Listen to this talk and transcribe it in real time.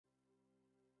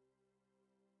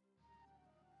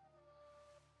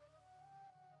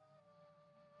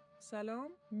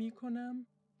سلام میکنم.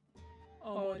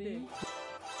 آری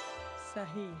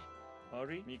صحیح.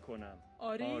 آری میکنم.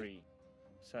 آری آری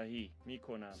صحیح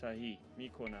میکنم. صحیح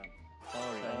میکنم.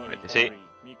 Sí. آری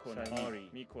میکنم. آری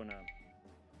میکنم.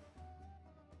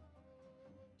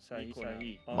 صحیح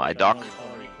صحیح. My doc.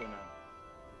 آری کنم.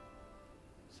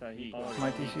 صحیح.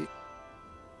 My TC.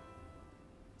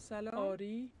 سلام.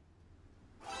 آری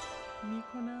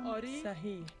میکنم. آری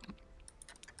صحیح.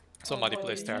 Somebody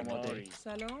plays there. آری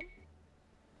سلام.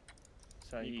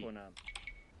 صحیح کنم.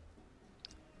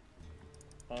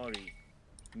 آری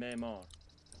معمار.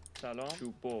 سلام.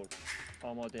 چوب برد.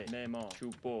 آماده. معمار.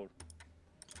 چوب برد.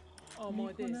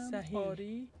 آماده. صحیح.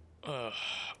 آری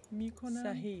میکنم.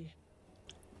 صحیح.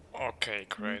 Okay,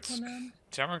 great. میکنم.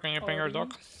 Jammer, can you ping your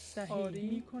doc? صحیح. آری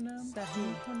میکنم.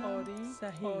 صحیح. آری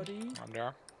صحیح. آری I'm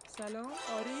there. سلام.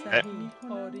 آری Eh,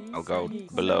 صحیح. آری I'll go صحیح.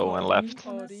 below and left.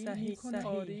 آری صحیح.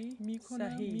 آری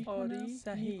میکنم. صحیح. آری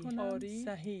صحیح. آری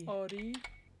صحیح. آری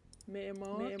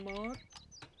معمار.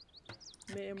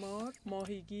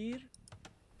 ماهیگیر.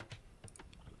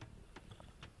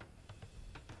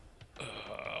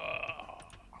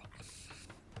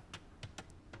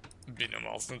 Been a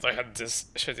while since I had this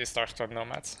shitty start on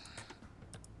Nomad.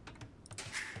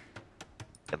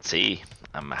 You can see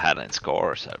I'm ahead in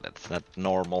score, so that's not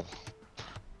normal.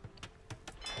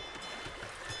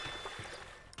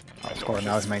 Our score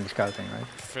now is mainly scouting, right?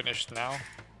 Finished now,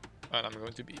 and I'm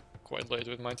going to be quite late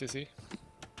with my TC.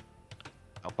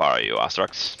 How far are you,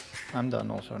 Astrax? I'm done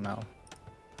also now.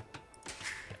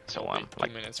 So It'll I'm be 2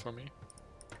 like, minutes for me.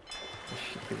 This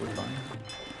should be good fine.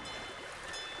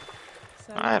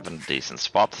 I have a decent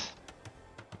spot.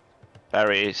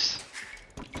 Berries.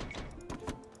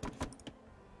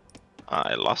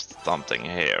 I lost something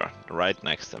here, right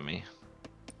next to me.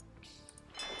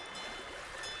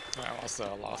 I was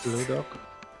last. Blue dog.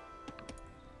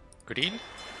 Green?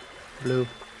 Blue.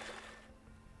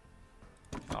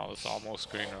 No, it's almost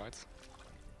green, right?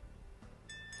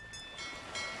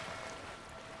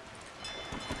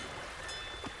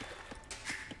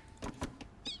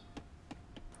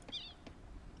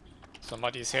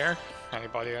 Somebody's here.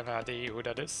 Anybody have an idea who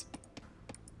that is?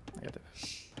 Negative.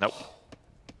 Nope.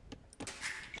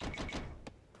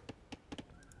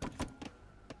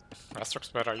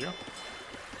 Astrax, where are you?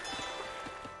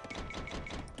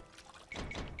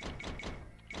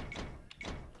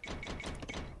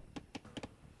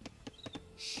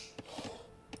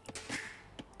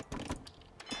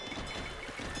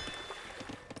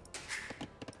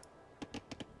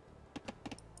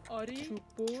 آری چوب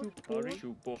برد. آری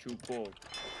چوب برد.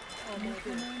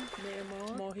 آماده.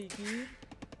 معمار. ماهیگیر.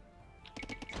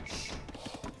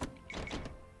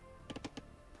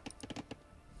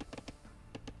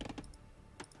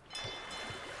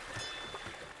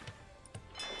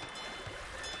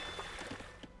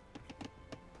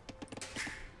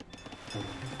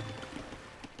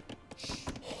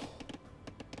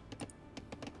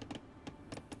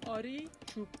 آری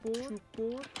چوب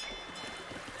برد.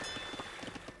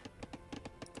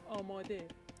 آماده.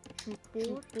 چوب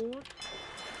برد.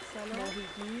 سلام.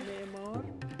 ماهیگیر. معمار.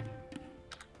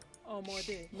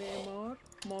 آماده. معمار.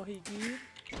 ماهیگیر.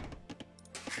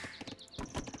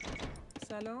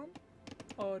 سلام.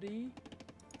 آری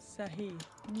صحیح.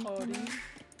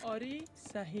 آری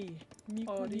صحیح.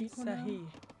 آری صحیح.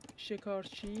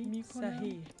 شکارچی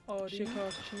صحیح. آری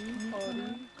شکارچی.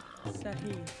 آری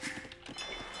صحیح.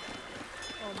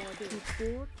 آماده. چوب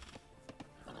برد.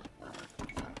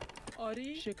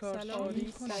 آری شکارچی.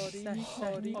 آری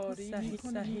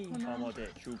صحیح.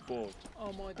 آماده. چوب برد.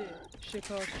 آماده.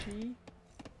 شکارچی.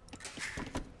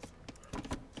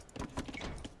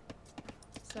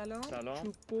 سلام.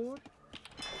 چوب برد.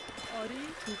 آری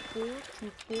چوب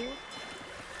برد.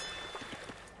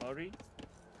 آری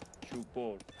چوب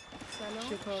برد. سلام.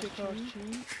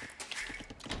 شکارچی.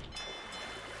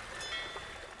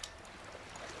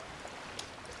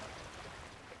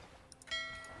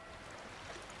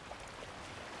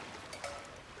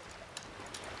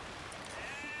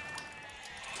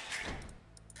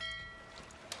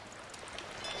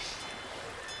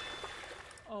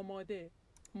 آماده.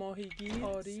 ماهیگیر.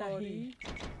 آری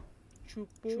چوب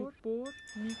برد.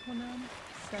 میکنم.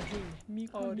 صحیح.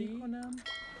 میکنم.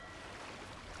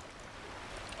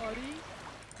 آری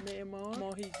معمار.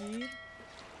 ماهیگیر.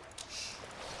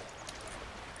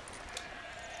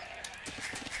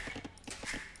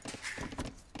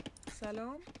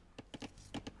 سلام.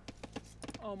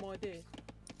 آماده.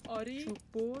 آری چوب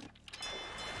برد.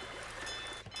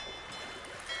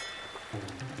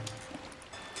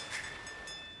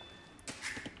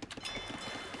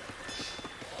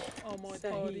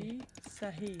 آماده. آری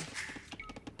صحیح.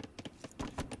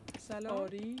 سلام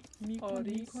آری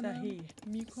میکنی صحیح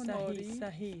میکنم آری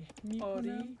صحیح میکنم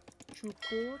آری چوب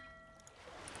بر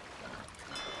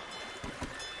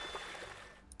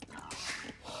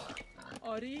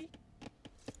آری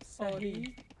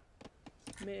صحیح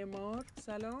معمار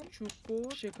سلام چوب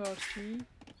بر شکارچی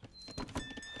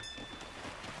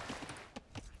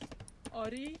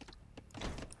آری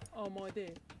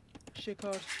آماده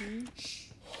شکارچی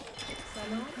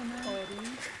سلام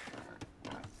آری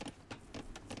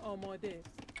آماده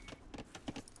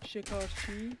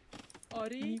شکارچی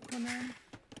آری میکنم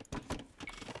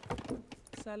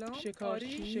سلام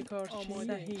شکارچی شکارچی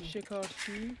آماده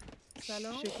شکارچی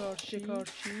سلام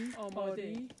شکارچی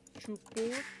آماده چوب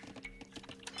بر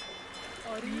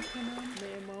آری میکنم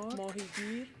معمار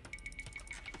ماهیگیر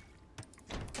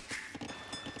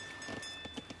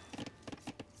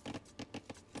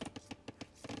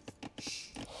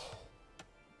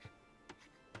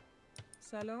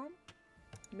سلام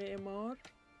معمار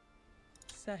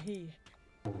صحیح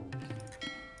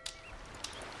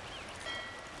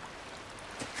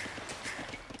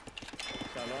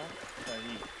سلام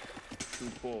صحیح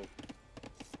چوب بر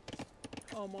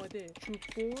آماده چوب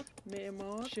بر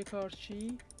معمار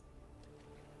شکارچی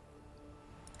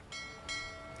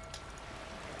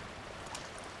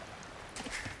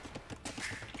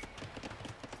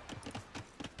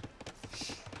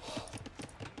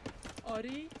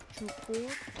آری چوب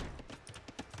بر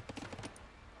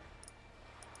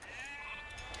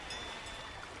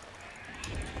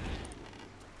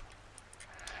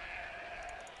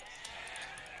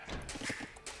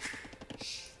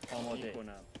آماده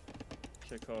کنم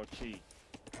شکارچی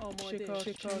آماده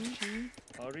شکارچی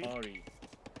آری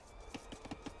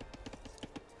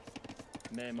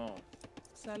معمار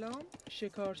سلام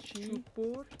شکارچی چوب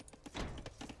بر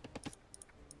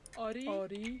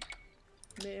آری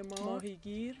معمار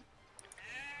ماهیگیر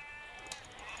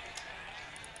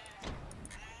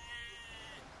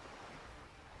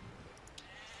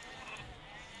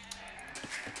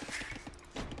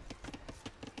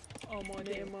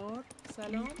آماده معمار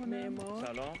سلام معمار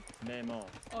سلام معمار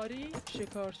آری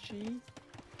شکارچی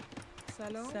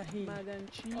سلام صحیح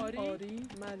معدنچی آری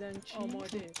معدنچی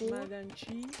آماده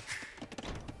معدنچی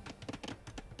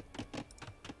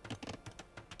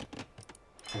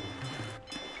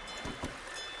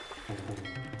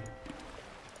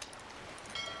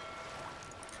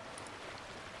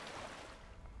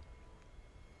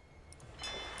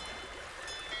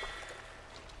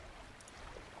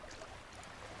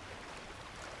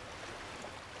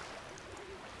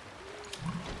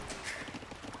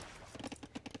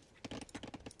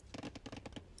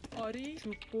آری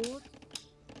چوب بر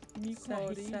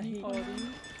میکنی صحیح آری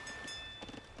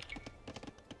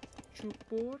چوب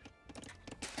بر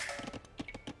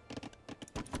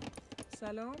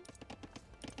سلام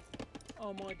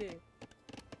آماده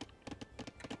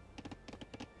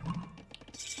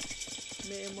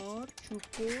معمار چوب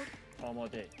بر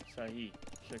آماده صحیح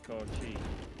شکارچی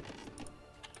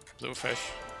Blue fish.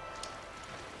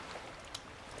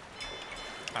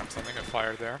 I'm sending a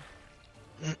fire there.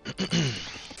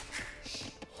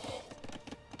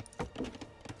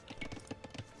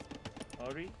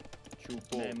 آری چوب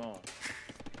بر معمار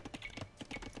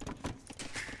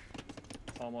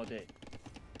آماده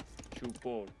چوب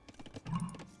بر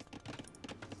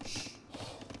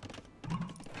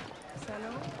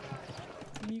سلام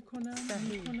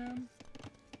میکنم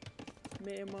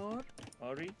معمار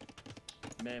آری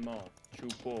معمار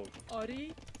چوب بر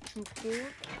آری چوب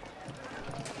بر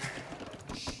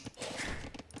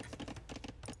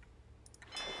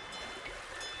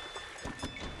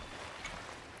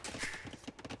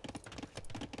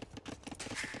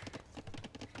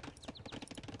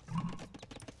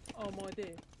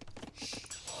آماده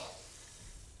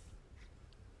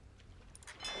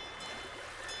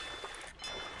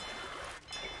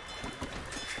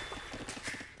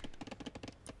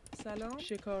سلام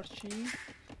شکارچی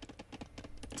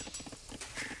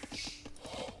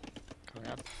Going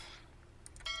up.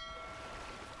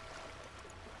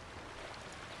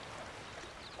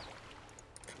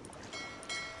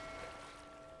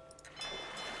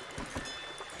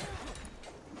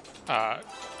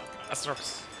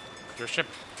 Astrops, your ship.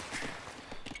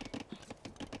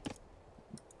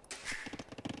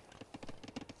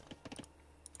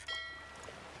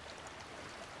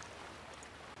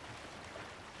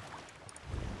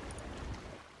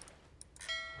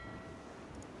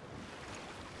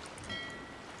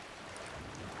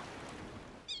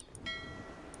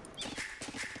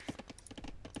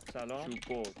 سلام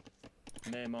چوب بر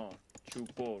معمار چوب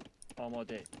بر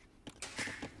آماده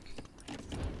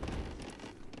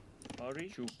آری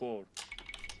چوب بر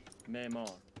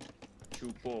معمار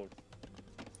چوب بر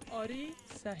آری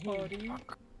صحیح آری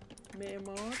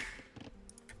معمار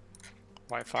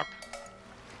Why fuck?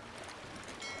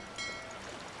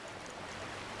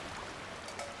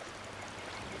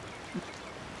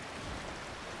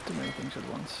 Too many things at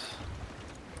once.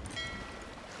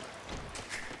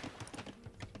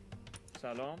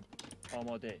 سلام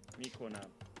آماده میکنم.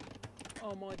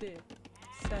 آماده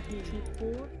صحیح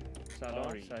چوببر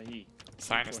سلام صحیح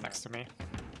Sign is next to me.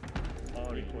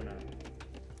 آری کنم.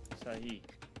 صحیح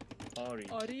آری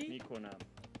آری میکنم.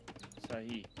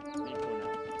 صحیح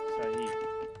میکنم. صحیح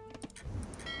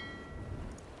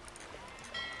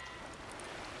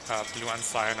Blue and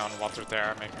sign on water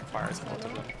there, making fires in both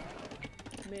of them.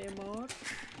 معمار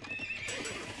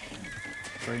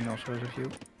Green also has a few.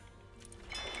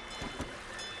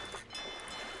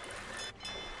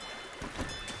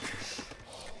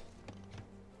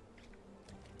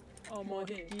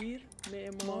 آماده گیر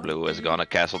معمار Blue is gonna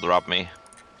castle drop me.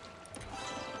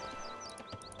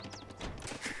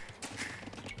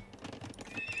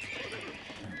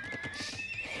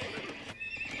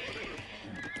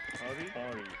 آری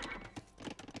آری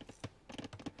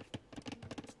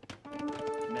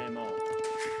معمار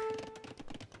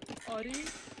آری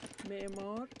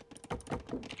معمار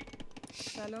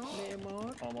سلام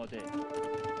معمار آماده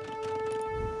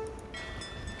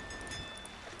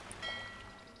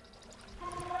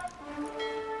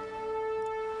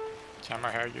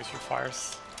Jammer here, use your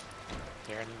fires.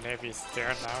 Their navy is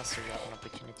there now, so you have an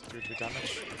opportunity to do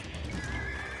damage.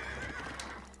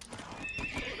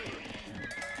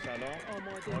 سلام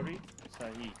آماده آری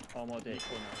صحیح آماده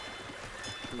کنم.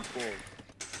 چوببر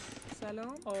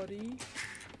سلام آری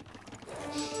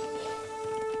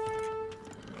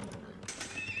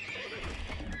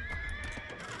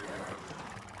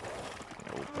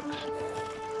No, but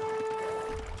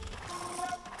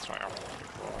Try out.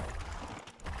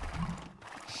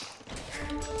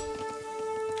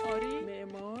 آری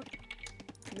معمار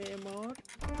معمار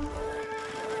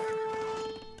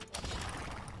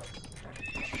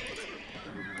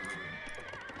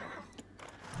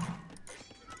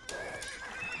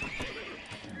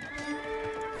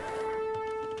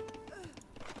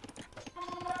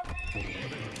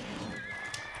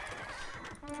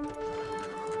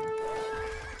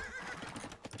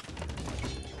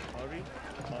آری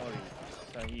آری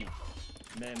صحیح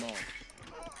معمار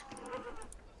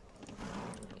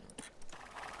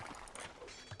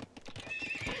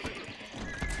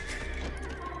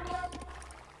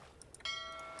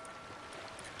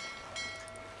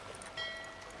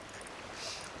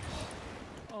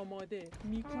آماده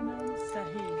میکنم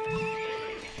صحیح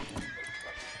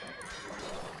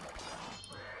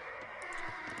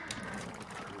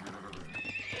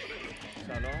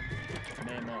سلام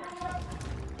معمار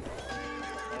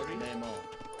آری معمار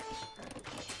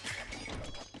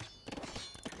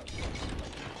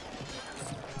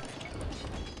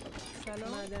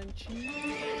سلام معدنچی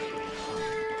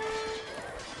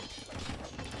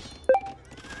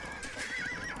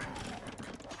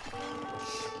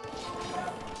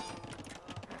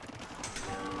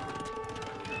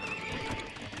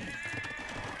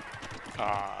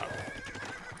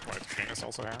White King is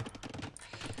also here.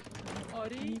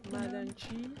 آری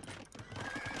معدنچی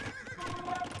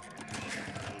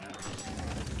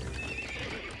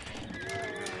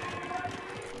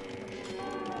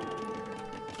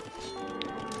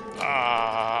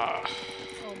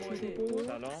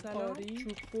آماده سلام. آری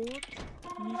چوببر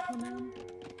میکنم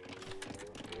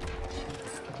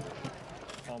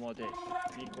آماده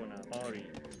میکنم. آری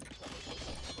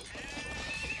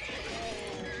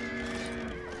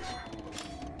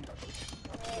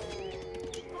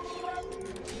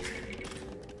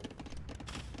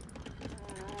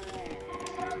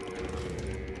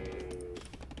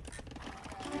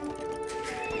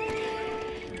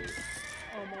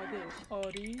آماده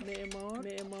آری معمار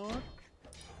معمار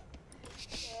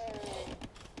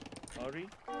آری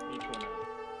میکنم.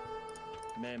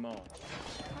 معمار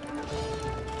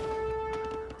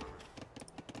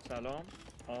سلام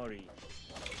آری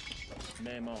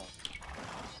معمار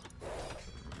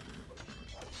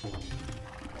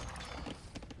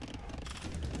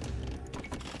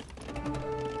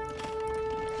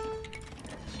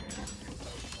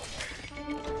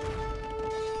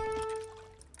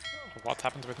What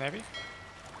happened with Navy?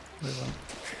 We won.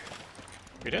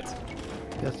 We did?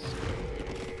 Yes.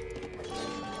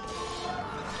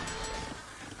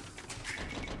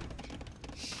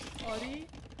 آری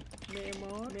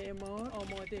معمار معمار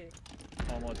آماده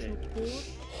آماده چوببر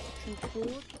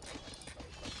چوببر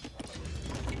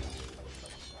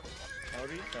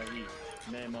آری صحیح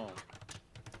معمار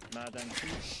معدنچی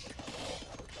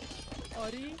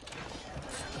آری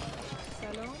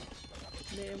سلام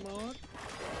معمار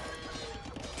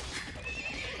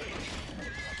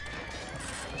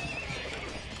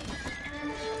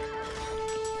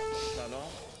سلام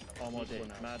آماده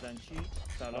معدنچی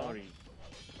سلاری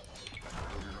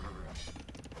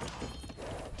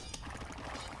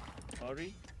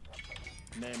آری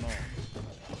معمار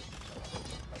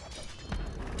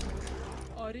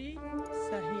آری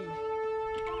صحیح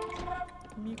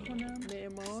میکنم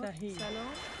معمار صحیح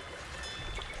سلام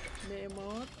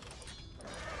معمار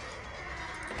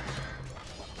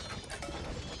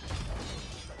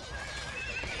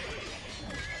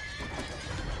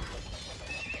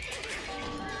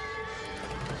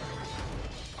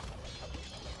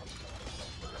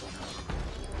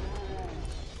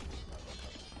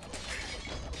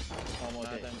آماده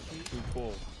معدنچی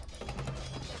توپو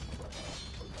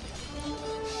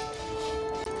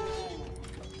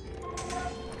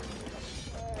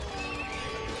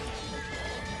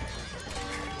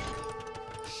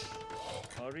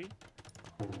آری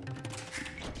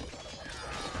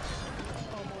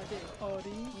آماده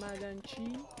آری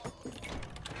معدنچی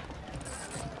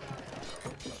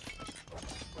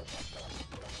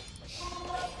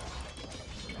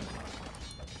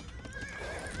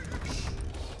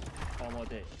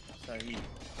آماده صحیح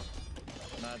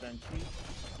معدنچی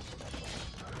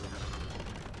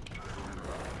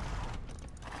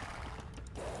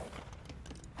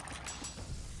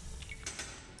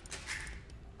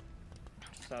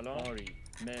سلام آری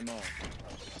معمار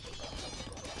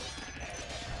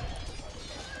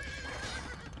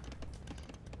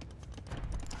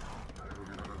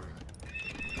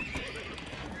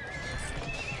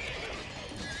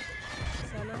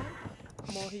سلام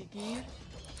ماهیگیر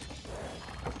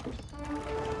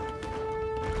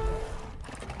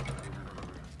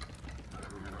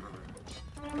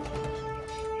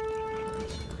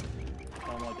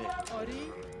آماده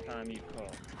آری تعمیرکار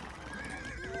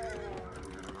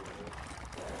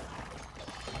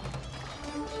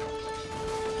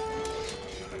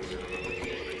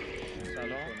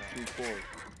سلام توپو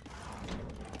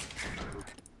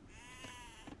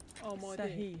آماده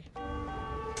صحیح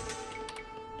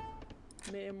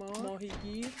معمار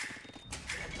ماهیگیر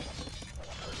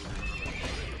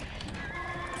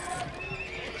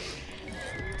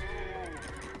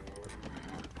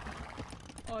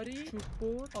آری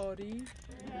چوببر آری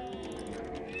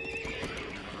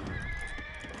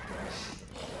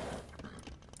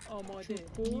آماده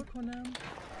میکنم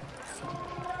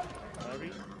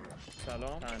آری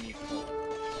سلام تعمیرکار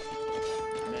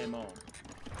معمار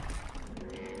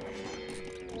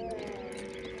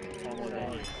آماده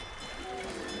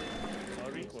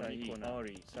آری صحیح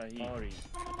آری صحیح آری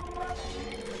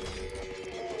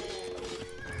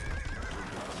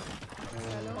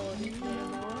سلام آری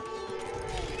معمار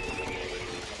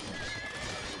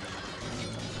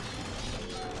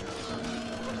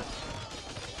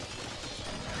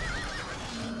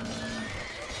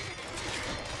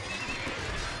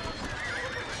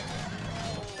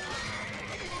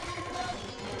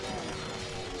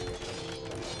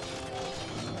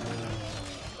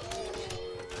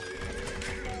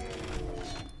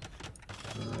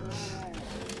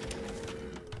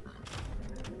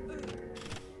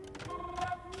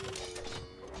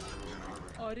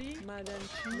آری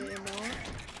معدنچی معمار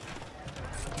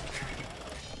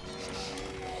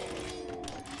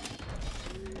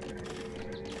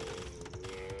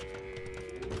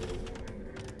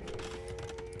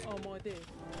آماده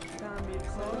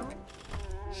تعمیرکار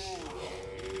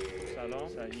سلام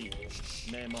صحیح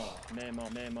معمار معمار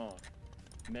معمار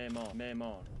معمار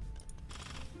معمار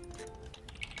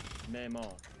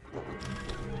معمار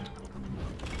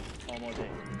آماده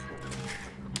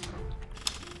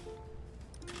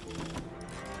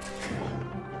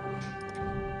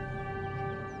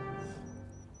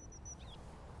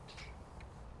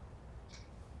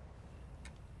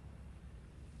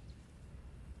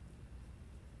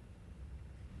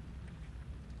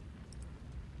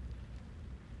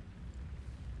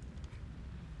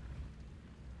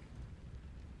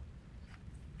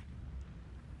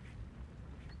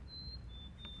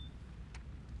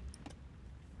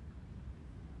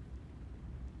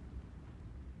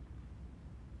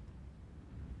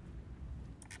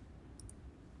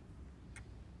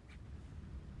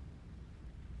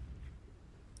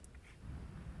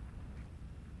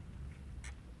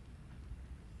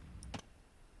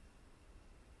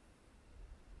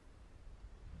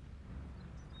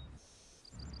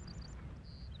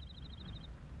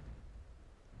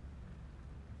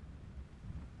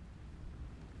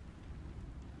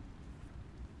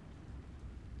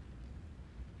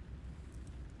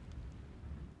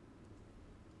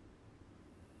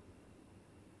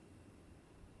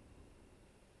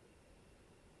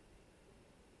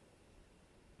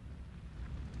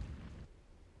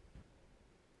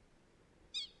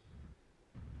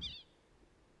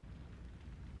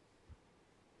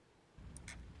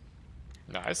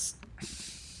Nice.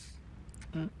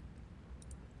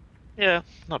 Yeah,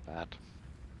 not bad.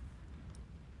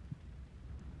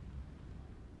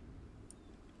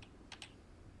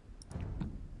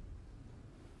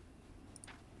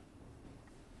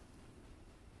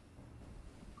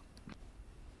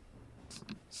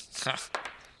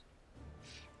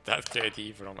 That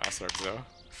KD from Asrock though.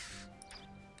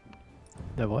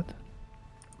 The what?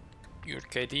 Your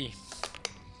KD.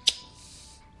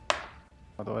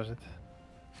 What was it?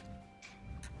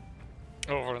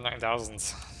 Over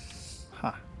 9,000.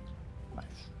 Ha. Nice.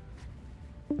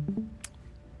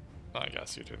 I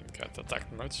guess you didn't get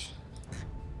attacked much.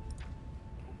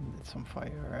 Did some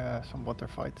fire, some water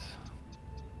fights.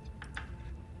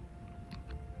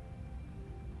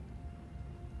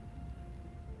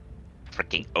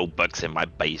 Freaking O-bucks in my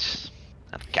base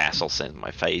and castles in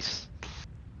my face.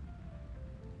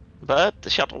 But the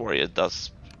Shuttle Warrior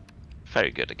does very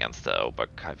good against the O-buck,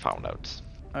 I found out.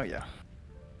 Oh yeah.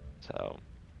 So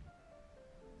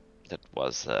that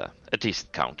was a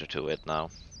decent counter to it now.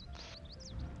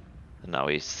 And now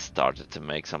he started to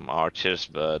make some archers,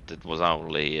 but it was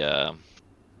only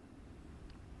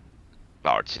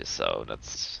archers, so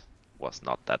was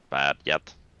not that bad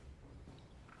yet.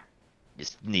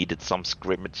 Just needed some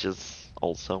scrimmages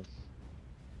also.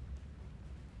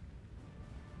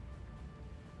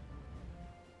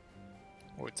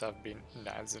 Would have been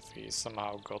nice if he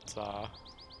somehow got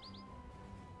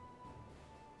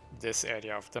this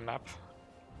area of the map.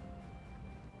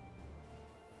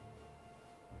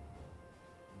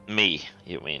 Me,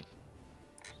 you mean?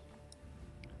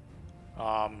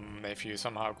 If you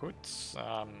somehow could.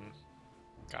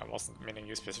 I wasn't meaning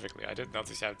you specifically. I did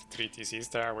notice you have the 3 TCs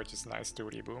there, which is nice to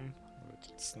reboom, but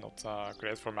it's not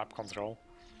great for map control.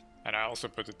 And I also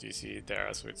put a TC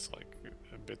there, so it's like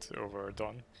a bit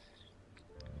overdone.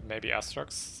 Maybe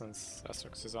Astrox, since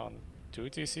Astrox is on 2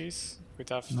 TCs, could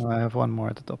have No, I have one more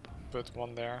at the top. put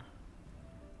one there.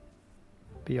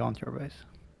 Beyond your base.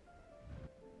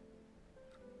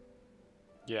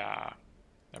 Yeah,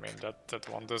 I mean that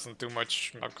one doesn't do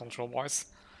much map control wise.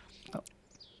 No.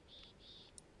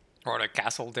 Or the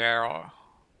castle there, or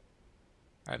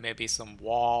maybe some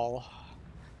wall.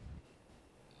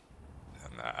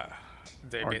 And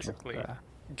they Or basically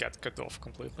just, get cut off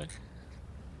completely.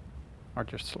 or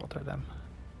just slaughter them.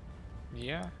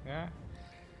 Yeah, yeah.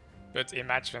 But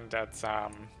imagine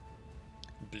that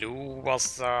blue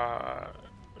was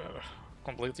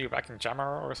completely back in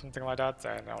jammer or something like that,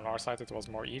 and on our side it was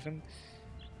more even.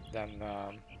 Then,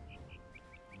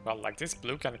 well, like this,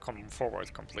 blue can come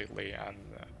forward completely and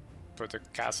put a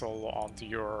castle onto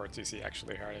your TC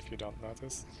actually here if you don't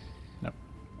notice. No.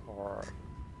 Or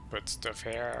put stuff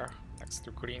here next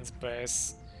to green's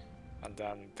base, and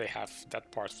then they have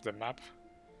that part of the map.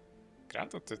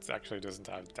 Granted, it actually doesn't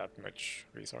have that much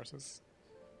resources.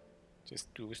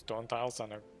 Just 2 stone tiles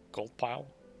and a gold pile.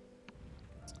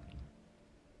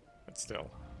 But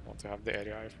still, want to have the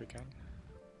area if we can.